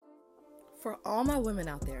For all my women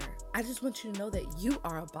out there, I just want you to know that you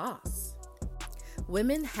are a boss.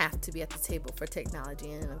 Women have to be at the table for technology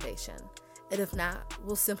and innovation, and if not,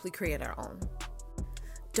 we'll simply create our own.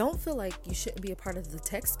 Don't feel like you shouldn't be a part of the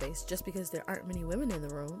tech space just because there aren't many women in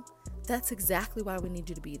the room. That's exactly why we need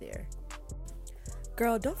you to be there.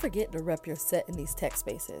 Girl, don't forget to rep your set in these tech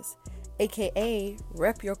spaces, aka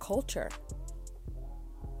rep your culture.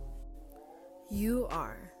 You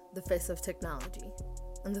are the face of technology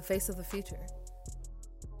and the face of the future.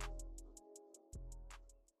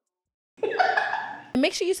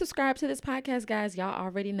 Make sure you subscribe to this podcast, guys. Y'all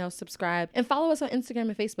already know, subscribe. And follow us on Instagram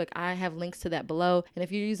and Facebook. I have links to that below. And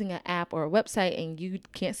if you're using an app or a website and you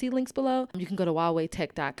can't see links below, you can go to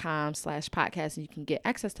wildwaytech.com/podcast and you can get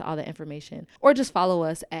access to all that information. Or just follow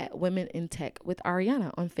us at Women in Tech with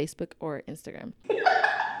Ariana on Facebook or Instagram.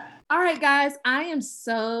 All right, guys, I am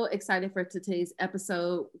so excited for today's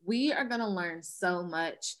episode. We are going to learn so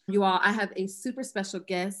much. You all, I have a super special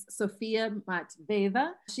guest, Sofia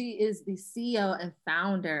Matveva. She is the CEO and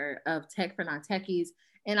founder of Tech for Non-Techies,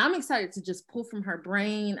 and I'm excited to just pull from her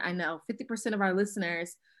brain. I know 50% of our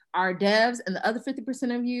listeners are devs, and the other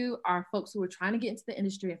 50% of you are folks who are trying to get into the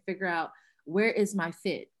industry and figure out where is my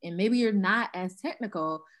fit. And maybe you're not as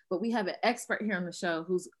technical, but we have an expert here on the show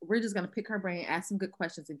we're just going to pick her brain, ask some good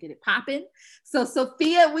questions and get it popping. So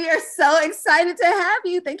Sofia, we are so excited to have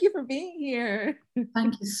you. Thank you for being here.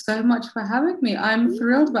 Thank you so much for having me. I'm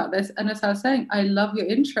thrilled about this. And as I was saying, I love your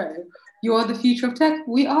intro. You are the future of tech.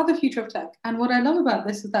 We are the future of tech. And what I love about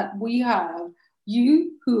this is that we have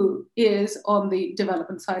you who is on the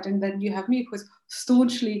development side, and then you have me who's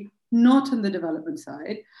staunchly not on the development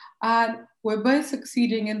side. And we're both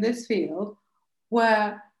succeeding in this field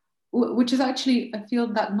which is actually a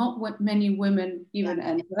field that not many women even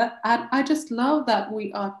enter. And I just love that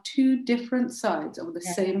we are two different sides of the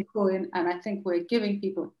same coin. And I think we're giving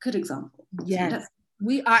people a good example. Yes,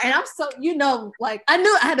 we are. And I'm so, I knew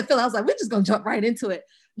I had to feel, I was like, we're just going to jump right into it.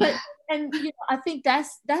 But, and I think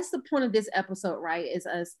that's the point of this episode, right? Is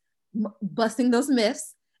us busting those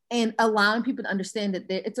myths and allowing people to understand that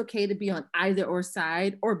it's okay to be on either or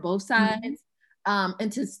side or both sides. Mm-hmm.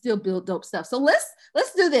 And to still build dope stuff. So let's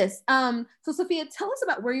do this. So Sofia, tell us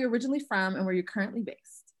about where you're originally from and where you're currently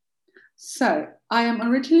based. So I am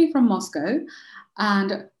originally from Moscow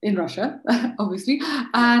and in Russia, obviously.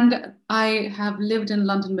 And I have lived in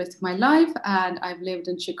London most of my life, and I've lived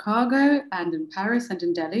in Chicago and in Paris and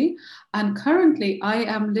in Delhi. And currently I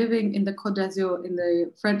am living in the Côte d'Azur in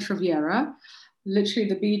the French Riviera. Literally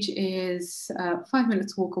the beach is 5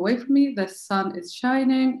 minutes walk away from me. The sun is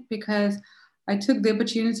shining because I took the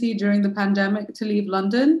opportunity during the pandemic to leave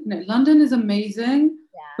London. London is amazing,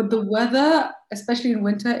 but the weather, especially in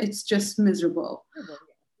winter, it's just miserable.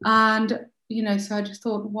 And, so I just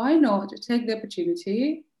thought, why not take the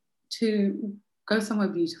opportunity to go somewhere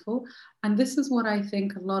beautiful? And this is what I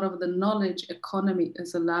think a lot of the knowledge economy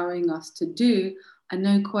is allowing us to do. I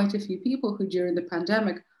know quite a few people who during the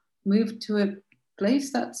pandemic moved to a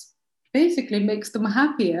place that's basically makes them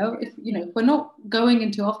happier. If we're not going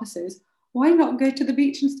into offices, why not go to the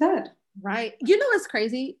beach instead? Right. It's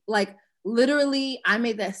crazy. Like literally I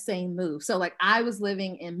made that same move. So I was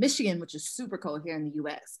living in Michigan, which is super cold here in the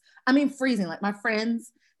US. I mean, freezing. Like my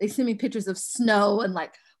friends, they send me pictures of snow and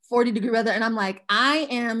 40-degree weather. And I'm like, I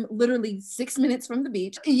am literally 6 minutes from the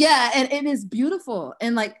beach. Yeah. And it is beautiful.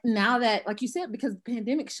 And now that, like you said, because the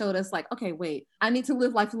pandemic showed us okay, wait, I need to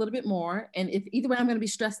live life a little bit more. And if either way I'm going to be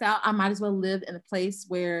stressed out, I might as well live in a place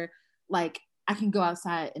where I can go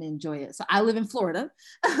outside and enjoy it. So I live in Florida,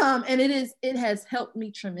 and it has helped me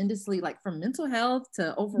tremendously, from mental health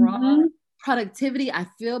to overall productivity. I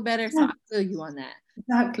feel better. So I feel you on that.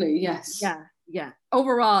 Exactly. Yes. Yeah.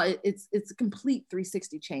 Overall, it's a complete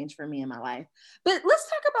 360 change for me in my life. But let's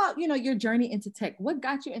talk about, your journey into tech. What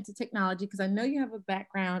got you into technology? Because I know you have a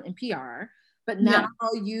background in PR, but now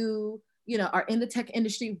you are in the tech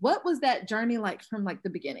industry. What was that journey like from the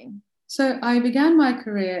beginning? So I began my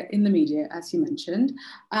career in the media, as you mentioned,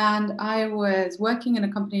 and I was working in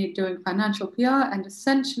a company doing financial PR. And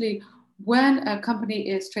essentially, when a company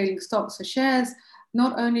is trading stocks or shares,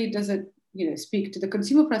 not only does it, speak to the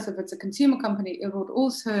consumer press if it's a consumer company, it would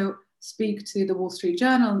also speak to the Wall Street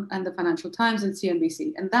Journal and the Financial Times and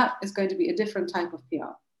CNBC. And that is going to be a different type of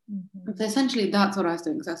PR. Mm-hmm. So essentially, that's what I was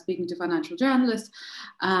doing. So I was speaking to financial journalists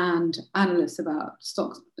and analysts about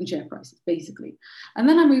stocks and share prices, basically. And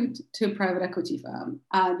then I moved to a private equity firm.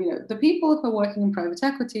 And, the people who are working in private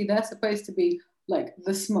equity, they're supposed to be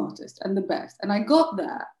the smartest and the best. And I got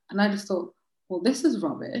there and I just thought, well, this is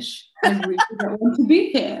rubbish. I really don't want to be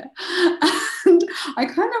here. And I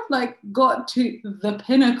kind of like got to the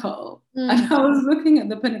pinnacle. And I was looking at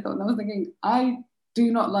the pinnacle and I was thinking, I do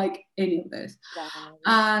not like any of this. Definitely.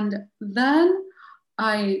 And then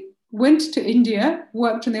I went to India,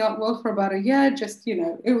 worked in the art world for about a year, just,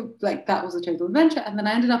 it was like that was a total adventure. And then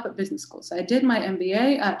I ended up at business school. So I did my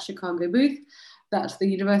MBA at Chicago Booth. That's the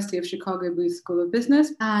University of Chicago Booth School of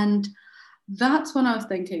Business. And that's when I was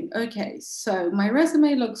thinking, okay, so my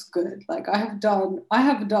resume looks good. Like I have done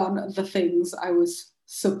the things I was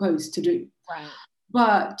supposed to do. Right.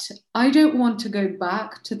 But I don't want to go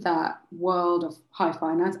back to that world of high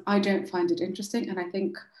finance. I don't find it interesting. And I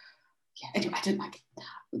think, anyway, I didn't like it.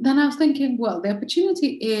 Then I was thinking, well, the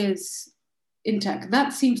opportunity is in tech.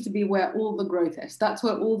 That seems to be where all the growth is. That's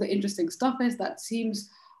where all the interesting stuff is.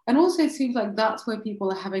 And also it seems like that's where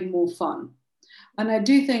people are having more fun. And I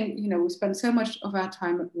do think, we spend so much of our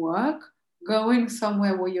time at work. Going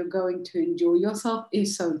somewhere where you're going to enjoy yourself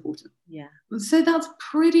is so important. Yeah. So that's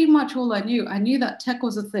pretty much all I knew. I knew that tech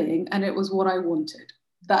was a thing and it was what I wanted.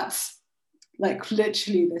 That's like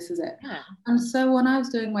literally this is it. Yeah. And so when I was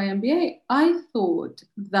doing my MBA, I thought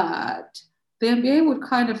that the MBA would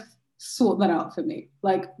kind of sort that out for me.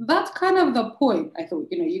 Like that's kind of the point. I thought,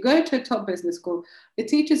 you go to a top business school, it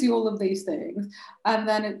teaches you all of these things, and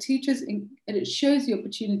then it shows you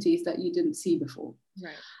opportunities that you didn't see before.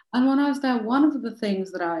 Right. And when I was there, one of the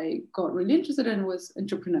things that I got really interested in was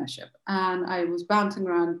entrepreneurship. And I was bouncing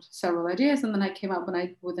around several ideas. And then I came up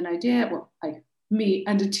with an idea. Me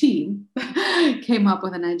and a team came up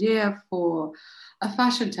with an idea for a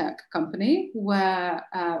fashion tech company where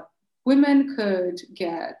women could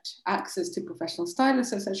get access to professional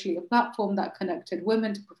stylists, essentially a platform that connected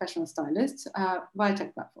women to professional stylists via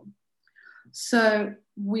tech platform. So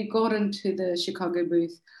we got into the Chicago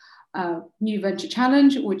Booth New Venture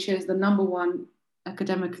Challenge, which is the #1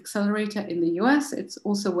 academic accelerator in the US. It's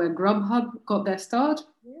also where Grubhub got their start.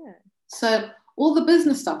 Yeah. So all the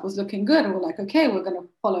business stuff was looking good. And we're like, okay, we're going to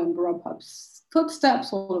follow in Grubhub's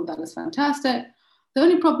footsteps. All of that is fantastic. The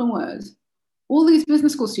only problem was all these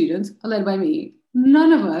business school students are led by me.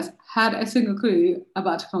 None of us had a single clue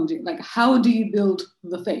about technology. Like, how do you build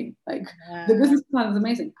the thing? Like, the business plan is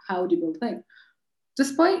amazing. How do you build the thing?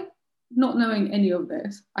 Despite not knowing any of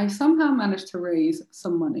this, I somehow managed to raise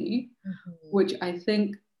some money, which I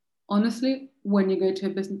think, honestly, when you go to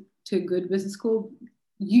a good business school,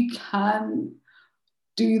 you can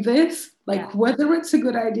do this. Like, whether it's a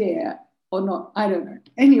good idea or not, I don't know.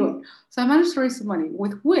 Anyway, so I managed to raise some money,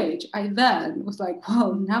 with which I then was like,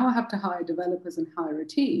 well, now I have to hire developers and hire a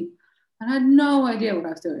team. And I had no idea what I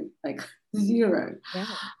was doing, like zero. Yeah.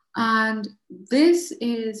 And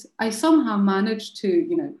I somehow managed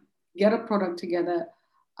to, get a product together.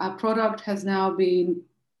 Our product has now been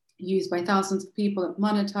used by thousands of people. It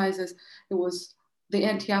monetizes.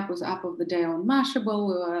 The NT app was app of the day on Mashable.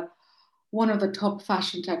 We were one of the top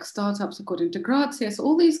fashion tech startups according to Grazia. So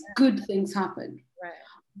all these good things happened. Right.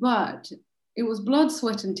 But it was blood,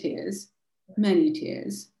 sweat, and tears, many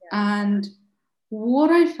tears. Yeah. And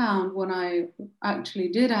what I found when I actually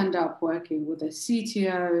did end up working with a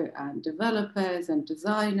CTO and developers and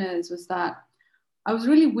designers was that I was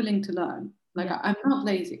really willing to learn. Like, I'm not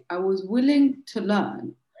lazy. I was willing to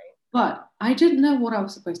learn, but I didn't know what I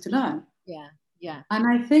was supposed to learn. Yeah. Yeah. And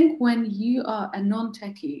I think when you are a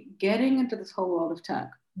non-techie getting into this whole world of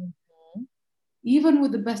tech, even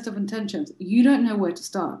with the best of intentions, you don't know where to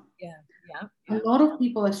start. Yeah. A lot of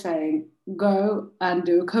people are saying, go and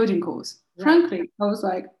do a coding course. Right. Frankly, I was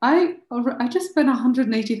like, I just spent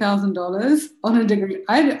 $180,000 on a degree.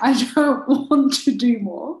 I don't want to do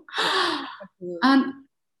more. Yeah,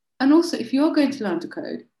 and also, if you're going to learn to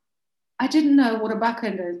code, I didn't know what a back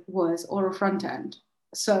end was or a front end.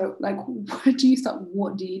 So, like, where do you start?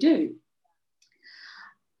 What do you do?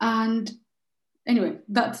 And anyway,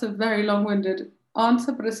 that's a very long-winded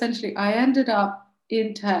answer, but essentially, I ended up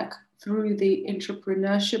in tech through the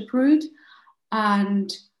entrepreneurship route.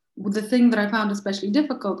 And the thing that I found especially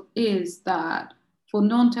difficult is that for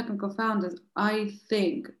non-technical founders, I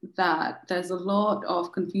think that there's a lot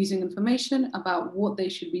of confusing information about what they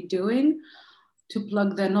should be doing to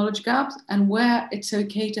plug their knowledge gaps, and where it's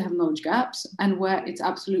okay to have knowledge gaps and where it's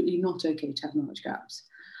absolutely not okay to have knowledge gaps.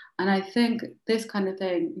 And I think this kind of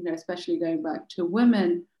thing, especially going back to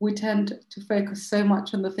women, we tend to focus so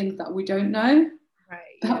much on the things that we don't know,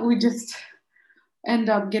 that we just end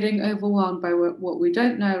up getting overwhelmed by what we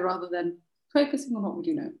don't know rather than focusing on what we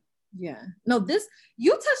do know. Yeah. No,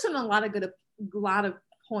 you touched on a lot of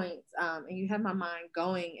points, and you have my mind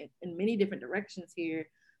going in many different directions here.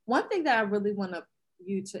 One thing that I really want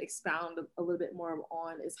you to expound a little bit more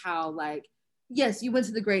on is how, like, yes, you went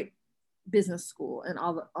to the great business school and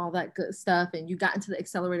all that good stuff, and you got into the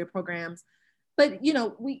accelerator programs. But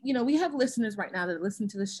we have listeners right now that listen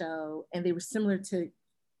to the show, and they were similar to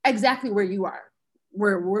exactly where you are,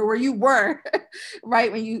 where you were,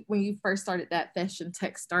 right when you first started that fashion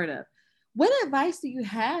tech startup. What advice do you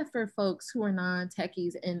have for folks who are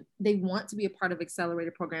non-techies and they want to be a part of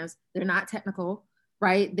accelerator programs? They're not technical,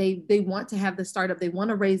 right? They want to have the startup, they want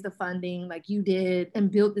to raise the funding like you did and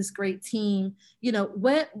build this great team. I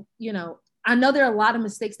know there are a lot of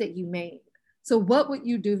mistakes that you made. So what would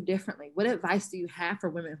you do differently? What advice do you have for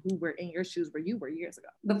women who were in your shoes where you were years ago?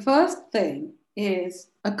 The first thing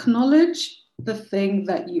is acknowledge the thing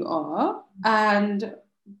that you are and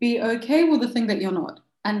be okay with the thing that you're not.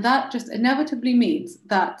 And that just inevitably means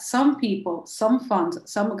that some people, some funds,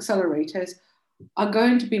 some accelerators are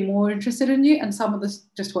going to be more interested in you and some of this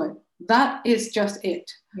just won't. That is just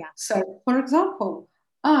it. Yeah. So, for example,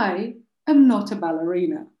 I am not a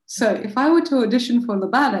ballerina. So if I were to audition for the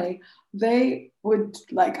ballet, they would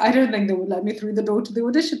I don't think they would let me through the door to the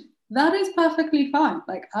audition. That is perfectly fine.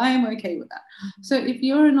 I am okay with that. Mm-hmm. So if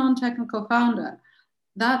you're a non-technical founder,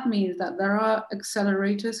 that means that there are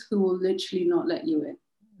accelerators who will literally not let you in.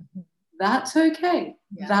 Mm-hmm. That's okay.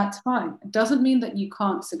 Yeah. That's fine. It doesn't mean that you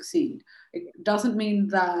can't succeed. It doesn't mean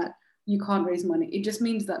that you can't raise money. It just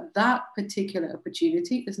means that that particular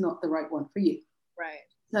opportunity is not the right one for you. Right.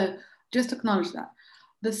 So just acknowledge that.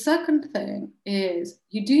 The second thing is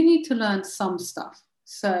you do need to learn some stuff.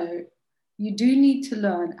 So you do need to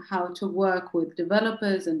learn how to work with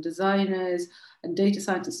developers and designers and data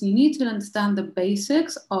scientists. You need to understand the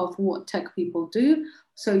basics of what tech people do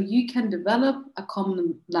so you can develop a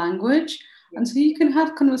common language. Yeah. And so you can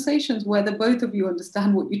have conversations where the both of you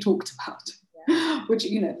understand what you talked about, yeah. Which,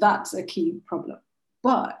 that's a key problem.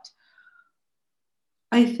 But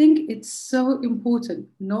I think it's so important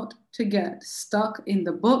not to get stuck in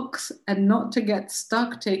the books and not to get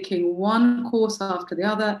stuck taking one course after the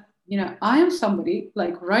other. I am somebody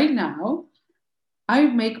right now, I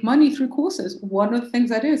make money through courses. One of the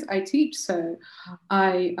things I do is I teach. So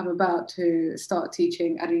I am about to start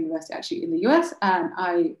teaching at a university actually in the US, and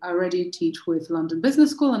I already teach with London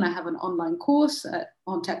Business School, and I have an online course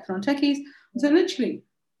on Tech for Non-Techies. So literally,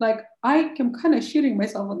 I am kind of shooting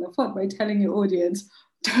myself in the foot by telling your audience,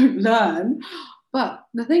 don't learn. But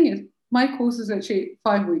the thing is, my course is actually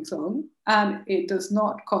 5 weeks long, and it does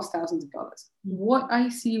not cost thousands of dollars. What I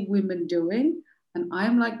see women doing, and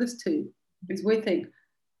I'm like this too, is we think,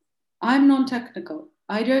 I'm non-technical,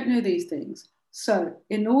 I don't know these things. So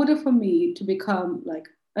in order for me to become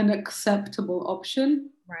an acceptable option,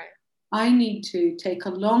 right, I need to take a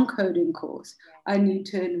long coding course. I need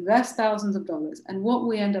to invest thousands of dollars. And what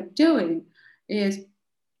we end up doing is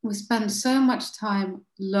we spend so much time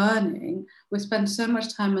learning, we spend so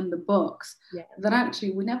much time in the books, that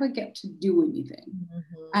actually we never get to do anything.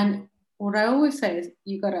 Mm-hmm. And what I always say is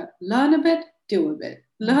you got to learn a bit, do a bit.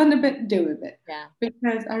 Learn a bit, do a bit. Yeah.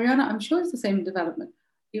 Because Ariana, I'm sure it's the same in development.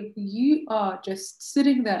 If you are just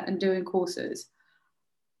sitting there and doing courses,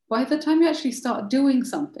 by the time you actually start doing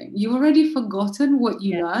something, you've already forgotten what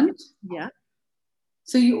you learned. Yeah.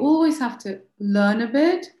 So you always have to learn a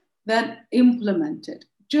bit, then implement it.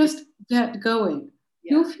 Just get going.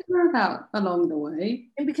 Yeah. You'll figure it out along the way.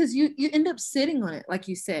 And because you end up sitting on it, like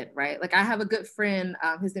you said, right? I have a good friend,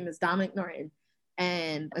 his name is Dominic Norton,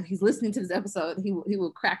 and if he's listening to this episode, he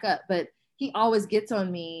will crack up. But he always gets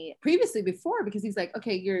on me before, because he's like,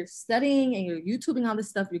 okay, you're studying and you're YouTubing all this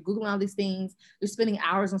stuff, you're Googling all these things, you're spending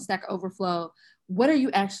hours on Stack Overflow. What are you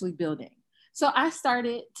actually building? So I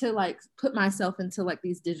started to put myself into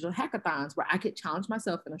these digital hackathons where I could challenge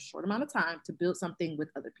myself in a short amount of time to build something with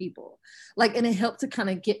other people. And it helped to kind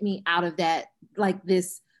of get me out of that,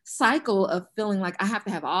 this cycle of feeling like I have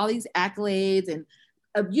to have all these accolades and,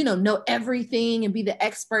 know everything and be the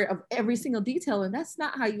expert of every single detail. And that's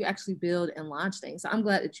not how you actually build and launch things. So I'm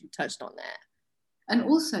glad that you touched on that. And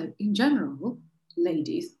also in general,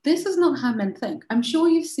 ladies, this is not how men think. I'm sure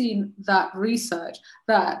you've seen that research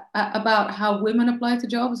that about how women apply to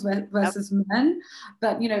jobs versus men,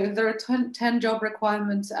 that if there are 10 job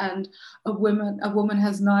requirements and a woman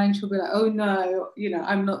has 9, she'll be like, oh no,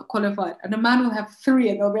 I'm not qualified. And a man will have 3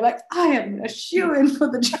 and they'll be like, I am a shoo-in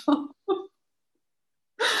for the job.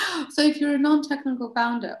 So if you're a non-technical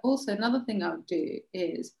founder, also another thing I would do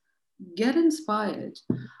is get inspired,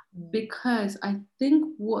 because I think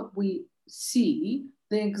what we see,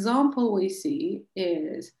 the example we see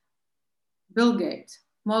is Bill Gates,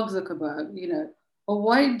 Mark Zuckerberg, a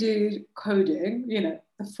white dude coding,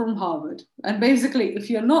 from Harvard. And basically,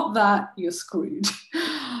 if you're not that, you're screwed.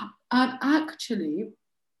 And actually,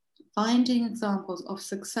 finding examples of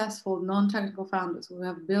successful non-technical founders who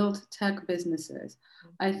have built tech businesses,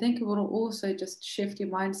 I think it will also just shift your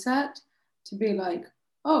mindset to be like,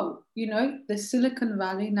 oh, the Silicon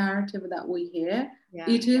Valley narrative that we hear,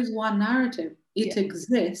 it is one narrative. It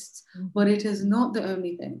exists, but it is not the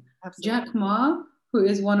only thing. Absolutely. Jack Ma, who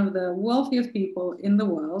is one of the wealthiest people in the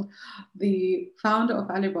world, the founder of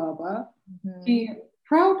Alibaba, he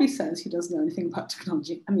proudly says he doesn't know anything about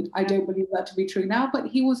technology. I mean, I don't believe that to be true now, but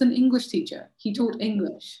he was an English teacher. He taught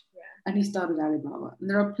English and he started Alibaba. And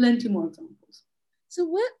there are plenty more examples. So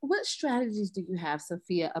what strategies do you have,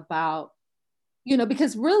 Sophia, about,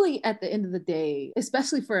 because really at the end of the day,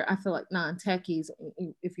 especially for, I feel like non-techies,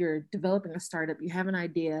 if you're developing a startup, you have an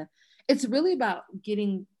idea, it's really about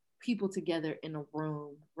getting people together in a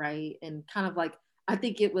room, right? And kind of like, I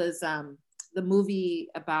think it was the movie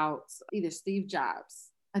about either Steve Jobs,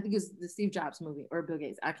 I think it's the Steve Jobs movie, or Bill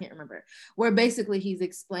Gates, I can't remember, where basically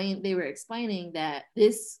they were explaining that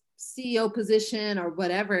this CEO position or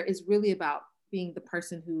whatever is really about being the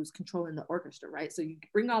person who's controlling the orchestra, right? So you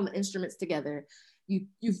bring all the instruments together, you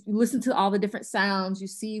listen to all the different sounds, you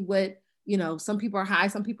see what, some people are high,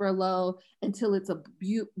 some people are low, until it's a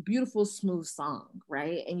beautiful, smooth song,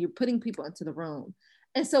 right? And you're putting people into the room.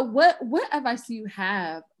 And so what advice do you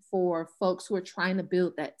have for folks who are trying to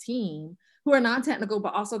build that team, who are non-technical,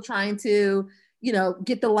 but also trying to,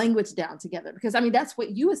 get the language down together? Because, I mean, that's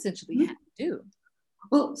what you essentially have to do.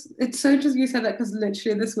 Well, it's so just you said that, because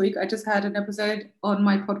literally this week I just had an episode on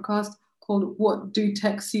my podcast called "What Do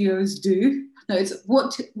Tech CEOs Do?" No, it's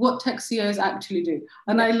what tech CEOs actually do.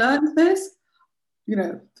 And I learned this,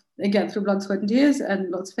 again, through blood, sweat, and tears and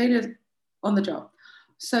lots of failures on the job.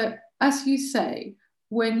 So as you say,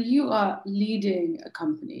 when you are leading a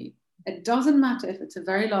company, it doesn't matter if it's a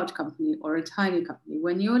very large company or a tiny company.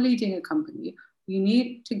 When you're leading a company, you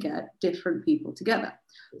need to get different people together.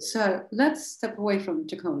 So let's step away from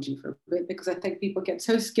technology for a bit, because I think people get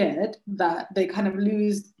so scared that they kind of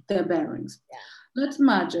lose their bearings. Yeah. Let's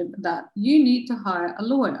imagine that you need to hire a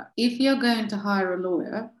lawyer. If you're going to hire a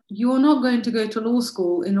lawyer, you're not going to go to law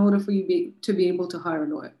school in order for you to be able to hire a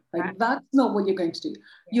lawyer. Like, that's not what you're going to do.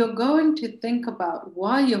 You're going to think about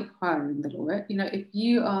why you're hiring the lawyer. If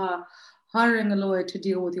you are hiring a lawyer to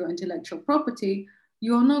deal with your intellectual property,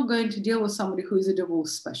 you're not going to deal with somebody who is a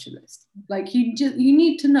divorce specialist. Like, you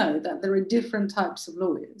need to know that there are different types of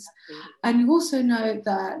lawyers. And you also know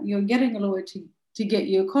that you're getting a lawyer to get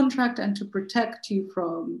you a contract and to protect you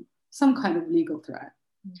from some kind of legal threat.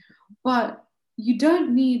 But you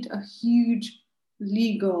don't need a huge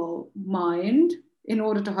legal mind in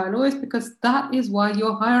order to hire lawyers, because that is why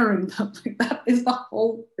you're hiring them. That is the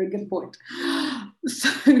whole friggin' point. So,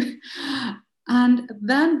 and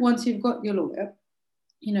then once you've got your lawyer,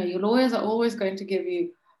 your lawyers are always going to give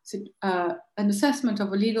you an assessment of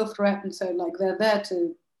a legal threat, and so like they're there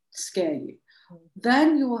to scare you.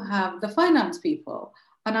 Then you will have the finance people,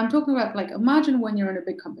 and I'm talking about, like, imagine when you're in a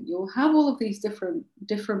big company, you'll have all of these different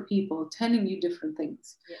people telling you different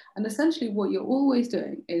things. And essentially what you're always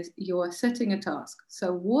doing is you're setting a task.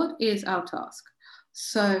 So what is our task?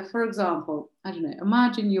 So for example, I don't know,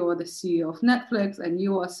 imagine you're the CEO of Netflix and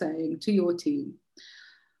you are saying to your team,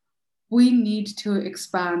 we need to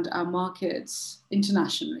expand our markets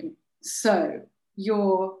internationally. So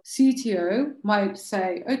your CTO might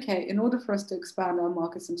say, okay, in order for us to expand our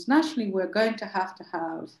markets internationally, we're going to have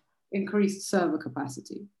increased server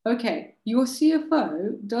capacity. Okay, your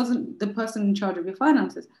CFO the person in charge of your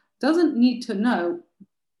finances, doesn't need to know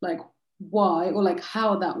like why or like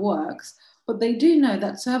how that works, but they do know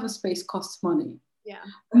that server space costs money. Yeah.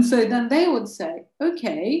 And so then they would say,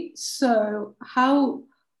 okay, so how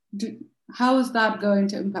is that going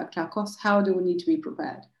to impact our costs? How do we need to be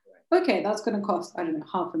prepared? Okay, that's going to cost, I don't know,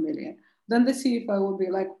 $500,000. Then the CFO will be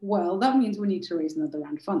like, well, that means we need to raise another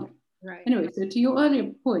round of funding. Right. Anyway, so to your earlier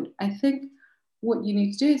point, I think what you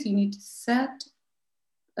need to do is you need to set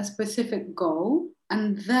a specific goal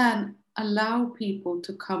and then allow people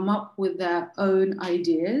to come up with their own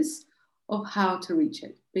ideas of how to reach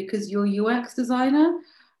it. Because your UX designer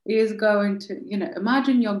is going to,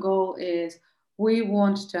 imagine your goal is, we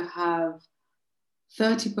want to have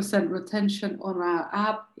 30% retention on our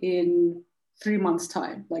app in 3 months'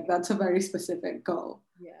 time. Like, that's a very specific goal.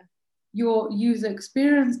 Yeah. Your user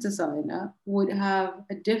experience designer would have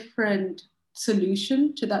a different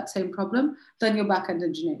solution to that same problem than your backend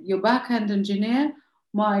engineer. Your backend engineer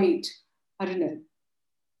might, I don't know,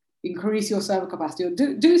 increase your server capacity or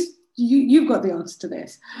you've got the answer to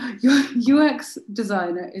this. Your UX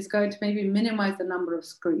designer is going to maybe minimize the number of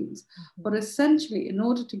screens. Mm-hmm. But essentially, in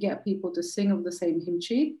order to get people to sing of the same hymn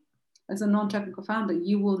sheet, as a non-technical founder,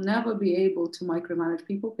 you will never be able to micromanage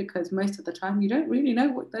people because most of the time you don't really know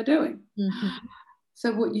what they're doing. Mm-hmm.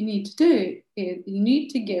 So what you need to do is you need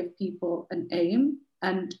to give people an aim,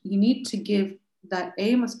 and you need to give that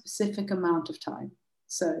aim a specific amount of time.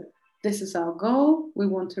 So this is our goal. We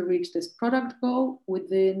want to reach this product goal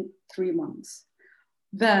within 3 months.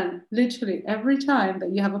 Then literally every time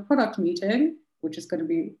that you have a product meeting, which is going to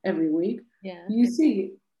be every week, you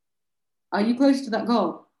see, are you close to that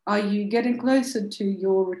goal? Are you getting closer to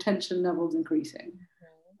your retention levels increasing?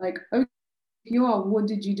 Like, okay, if you are, what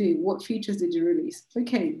did you do? What features did you release?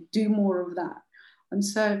 Okay, do more of that. And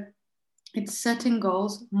so it's setting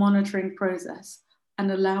goals, monitoring process,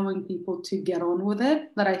 and allowing people to get on with it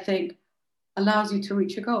that I think allows you to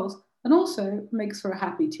reach your goals and also makes for a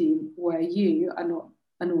happy team where you are not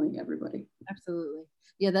annoying everybody. Absolutely.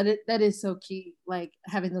 Yeah, that is so key, like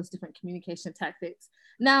having those different communication tactics.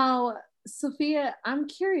 Now, Sophia, I'm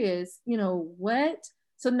curious,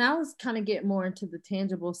 so now let's kind of get more into the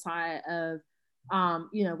tangible side of,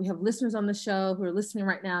 we have listeners on the show who are listening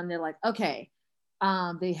right now and they're like, okay,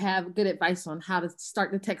 they have good advice on how to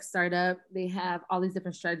start the tech startup. They have all these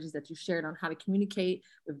different strategies that you shared on how to communicate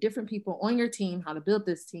with different people on your team, how to build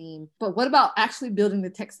this team. But what about actually building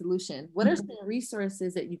the tech solution? What are some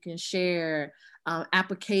resources that you can share,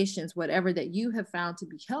 applications, whatever that you have found to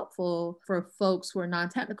be helpful for folks who are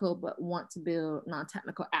non-technical but want to build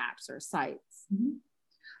non-technical apps or sites? Mm-hmm.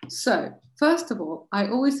 So, first of all, I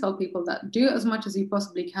always tell people that do as much as you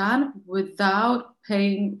possibly can without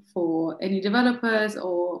paying for any developers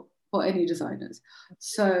or for any designers.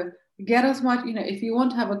 So, get as much, if you want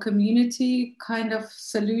to have a community kind of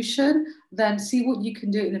solution, then see what you can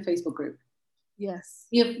do in a Facebook group. Yes.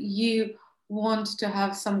 If you want to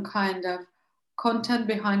have some kind of content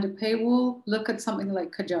behind a paywall, look at something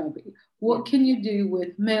like Kajabi. What can you do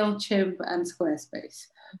with MailChimp and Squarespace?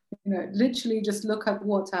 Literally just look at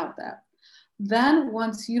what's out there. Then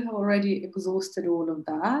once you have already exhausted all of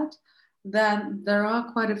that, then there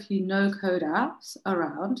are quite a few no-code apps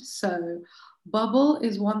around. So Bubble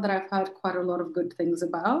is one that I've heard quite a lot of good things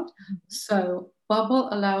about. Mm-hmm. So Bubble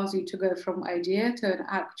allows you to go from idea to an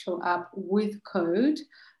actual app with code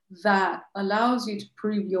that allows you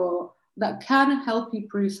to that can help you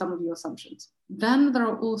prove some of your assumptions. Then there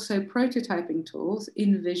are also prototyping tools.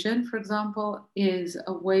 InVision, for example, is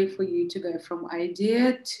a way for you to go from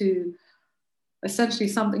idea to essentially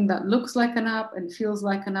something that looks like an app and feels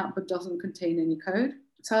like an app but doesn't contain any code.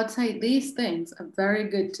 So I'd say these things are very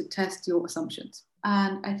good to test your assumptions.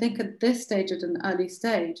 And I think at this stage, at an early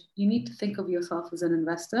stage, you need to think of yourself as an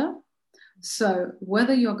investor. So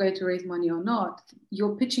whether you're going to raise money or not,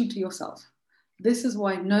 you're pitching to yourself. This is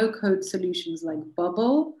why no-code solutions like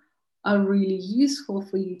Bubble are really useful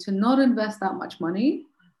for you to not invest that much money,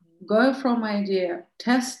 go from idea,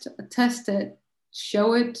 test it,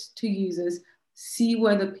 show it to users, see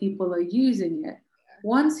whether people are using it.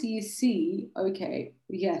 Once you see, okay,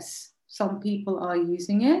 yes, some people are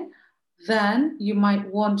using it, then you might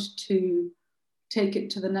want to take it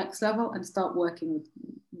to the next level and start working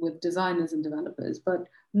with designers and developers. But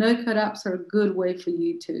no-code apps are a good way for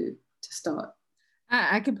you to start.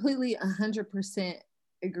 I completely 100%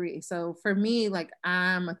 agree. So for me, like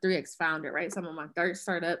I'm a 3X founder, right? So I'm on my third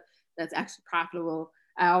startup that's actually profitable.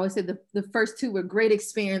 I always say the first two were great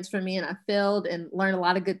experience for me and I failed and learned a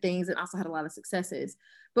lot of good things and also had a lot of successes.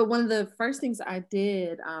 But one of the first things I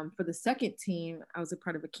did for the second team, I was a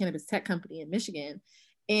part of a cannabis tech company in Michigan.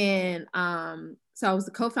 And so I was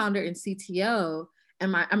the co-founder and CTO.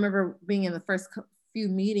 And I remember being in the first few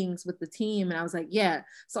meetings with the team and I was like, yeah,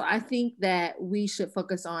 so I think that we should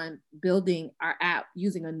focus on building our app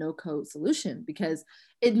using a no-code solution because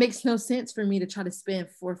it makes no sense for me to try to spend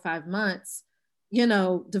 4 or 5 months,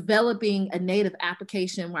 developing a native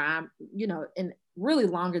application where I'm, and really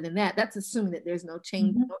longer than that. That's assuming that there's no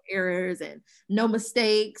change, no errors and no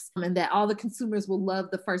mistakes and that all the consumers will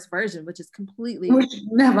love the first version, which is completely which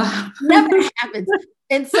never happens.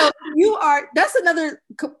 And so that's another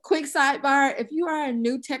quick sidebar. If you are a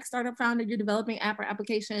new tech startup founder, you're developing app or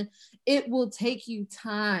application, it will take you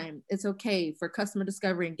time. It's okay for customer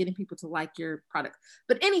discovery and getting people to like your product.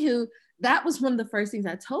 But anywho, that was one of the first things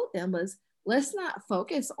I told them was, let's not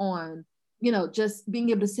focus on, just being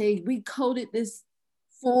able to say we coded this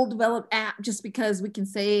full developed app just because we can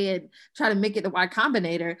say and try to make it the Y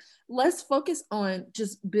Combinator. Let's focus on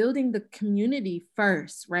just building the community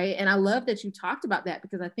first, right? And I love that you talked about that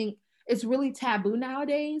because I think it's really taboo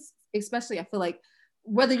nowadays, especially I feel like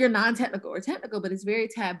whether you're non-technical or technical, but it's very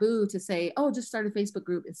taboo to say, oh, just start a Facebook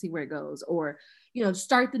group and see where it goes. Or,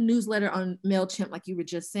 start the newsletter on MailChimp like you were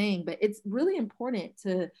just saying. But it's really important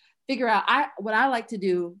to figure out what I like to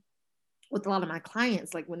do with a lot of my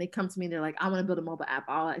clients, like when they come to me, they're like, I want to build a mobile app.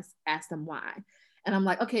 I always ask them why. And I'm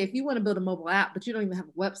like, okay, if you want to build a mobile app, but you don't even have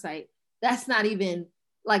a website, that's not even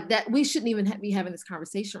like that. We shouldn't even be having this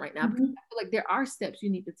conversation right now. Because I feel like there are steps you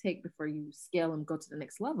need to take before you scale and go to the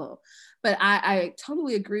next level. But I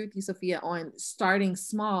totally agree with you, Sophia, on starting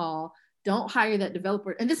small. Don't hire that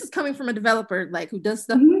developer. And this is coming from a developer like who does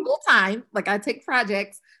stuff full time. Like I take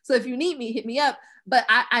projects. So if you need me, hit me up. But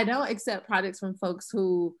I don't accept projects from folks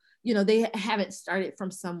who, you know, they haven't started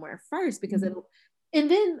from somewhere first, because it'll,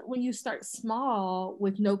 and then when you start small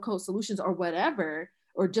with no code solutions or whatever,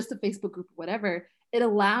 or just a Facebook group or whatever, it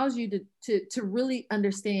allows you to really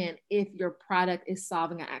understand if your product is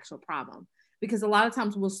solving an actual problem. Because a lot of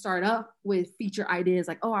times we'll start up with feature ideas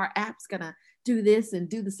like, oh, our app's gonna do this and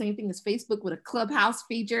do the same thing as Facebook with a Clubhouse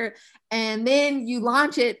feature. And then you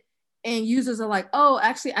launch it and users are like, oh,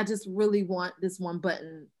 actually, I just really want this one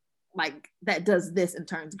button like that does this and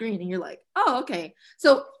turns green. And you're like, oh, okay.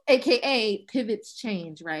 So AKA pivots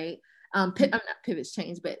change, right? Not pivots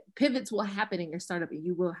change, but pivots will happen in your startup and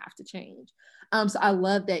you will have to change. So I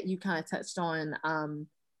love that you kind of touched on,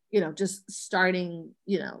 you know, just starting,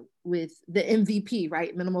 you know, with the MVP,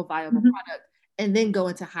 right? Minimal viable product, and then go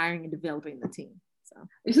into hiring and developing the team. So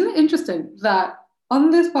isn't it interesting that on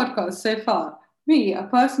this podcast so far, me, a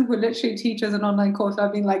person who literally teaches an online course,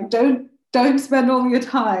 I've been like, don't spend all your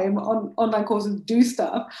time on online courses, do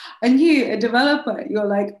stuff. And you, a developer, you're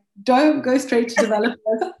like, don't go straight to developers,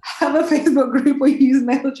 have a Facebook group or use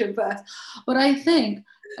MailChimp first. But I think,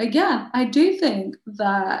 again, I do think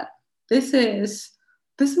that this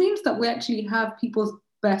means that we actually have people's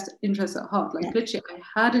best interests at heart. Like literally,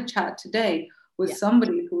 I had a chat today with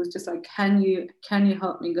somebody who was just like, can you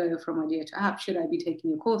help me go from idea to app? Should I be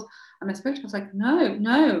taking your course? And I spoke to her, I was like,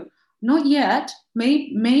 no, not yet.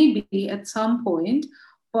 Maybe at some point.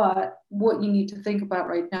 But what you need to think about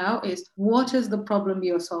right now is, what is the problem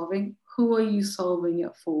you're solving? Who are you solving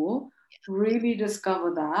it for? Really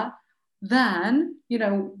discover that. Then, you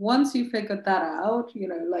know, once you figured that out, you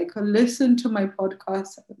know, like listen to my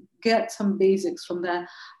podcast, get some basics from there.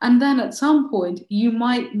 And then at some point, you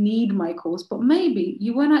might need my course, but maybe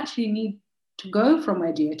you won't actually need to go from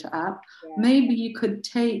idea to app. Maybe you could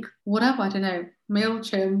take whatever, I don't know,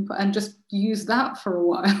 MailChimp and just use that for a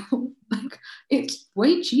while. Like it's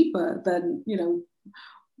way cheaper than, you know,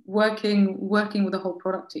 working with a whole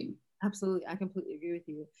product team. Absolutely. I completely agree with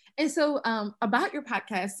you. And so about your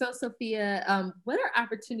podcast, so Sophia, what are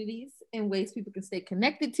opportunities and ways people can stay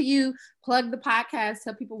connected to you, plug the podcast,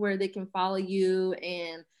 tell people where they can follow you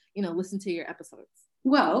and, you know, listen to your episodes?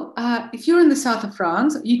 Well, if you're in the south of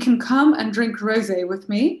France, you can come and drink rosé with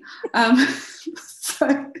me. So, I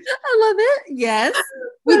love it. Yes.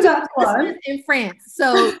 We do this in France.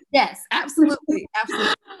 So yes, absolutely.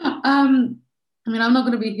 Absolutely. I mean, I'm not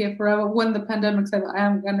going to be here forever. When the pandemic's over, I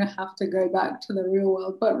am going to have to go back to the real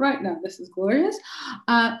world. But right now, this is glorious.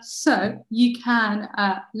 So you can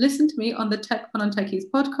listen to me on the Tech Fun on Techies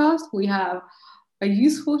podcast. We have a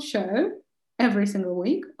useful show every single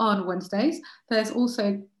week on Wednesdays. There's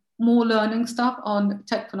also more learning stuff on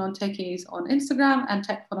Tech Fun on Techies on Instagram and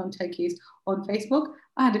Tech Fun on Techies on Facebook.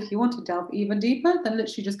 And if you want to delve even deeper, then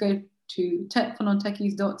literally just go to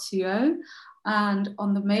techfunontechies.co. And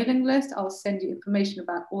on the mailing list, I'll send you information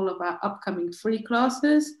about all of our upcoming free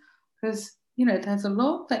classes, because, you know, there's a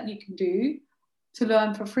lot that you can do to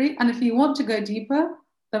learn for free. And if you want to go deeper,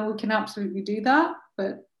 then we can absolutely do that.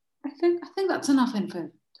 But I think that's enough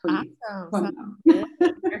info for you. Awesome.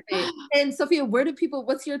 Perfect. And Sophia,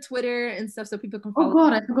 what's your Twitter and stuff so people can follow? Oh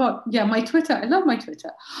God, I forgot. Yeah, my Twitter. I love my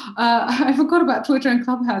Twitter. I forgot about Twitter and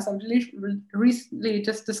Clubhouse. I've recently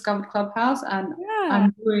just discovered Clubhouse, and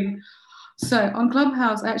I'm doing... So on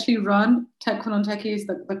Clubhouse, I actually run Tech Fun on Techies,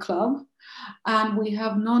 the club, and we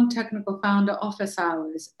have non-technical founder office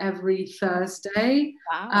hours every Thursday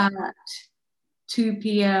at 2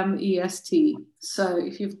 p.m. EST. So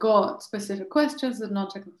if you've got specific questions as a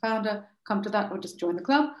non-technical founder, come to that or just join the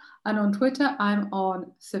club. And on Twitter, I'm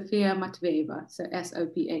on Sophia Matveeva, so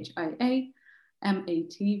SOPHIA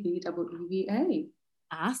MATVEEVA.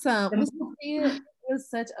 Awesome. Well, Sophia, it was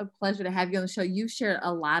such a pleasure to have you on the show. You shared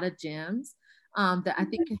a lot of gems that I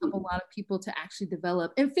think can help a lot of people to actually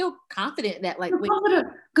develop and feel confident that, like, because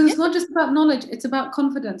it's not just about knowledge, it's about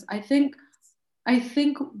confidence. I think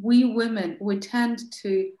we women, we tend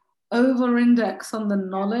to over-index on the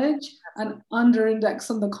knowledge and under-index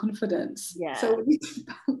on the confidence. Yeah. So we need to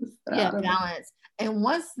balance that. Balance. And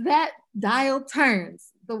once that dial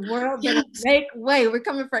turns, the world will make way. We're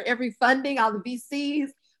coming for every funding, all the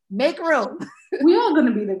VCs. Make room. We are going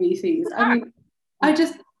to be the VCs. I mean,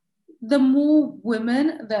 the more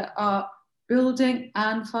women that are building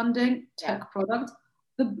and funding tech products,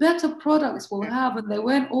 the better products we'll have, and they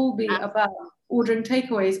won't all be about ordering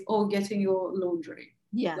takeaways or getting your laundry.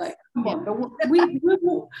 Yes. Like, come on,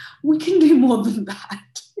 we can do more than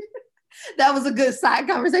that. That was a good side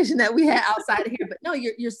conversation that we had outside of here. But no,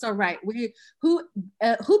 you're so right.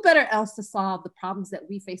 Who better else to solve the problems that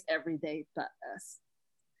we face every day but us?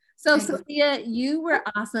 So Sophia, you were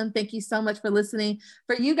awesome. Thank you so much for listening.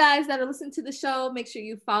 For you guys that are listening to the show, make sure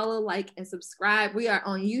you follow, like, and subscribe. We are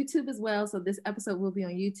on YouTube as well. So this episode will be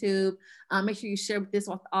on YouTube. Make sure you share this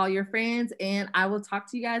with all your friends. And I will talk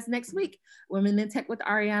to you guys next week. Women in Tech with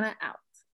Ariana out.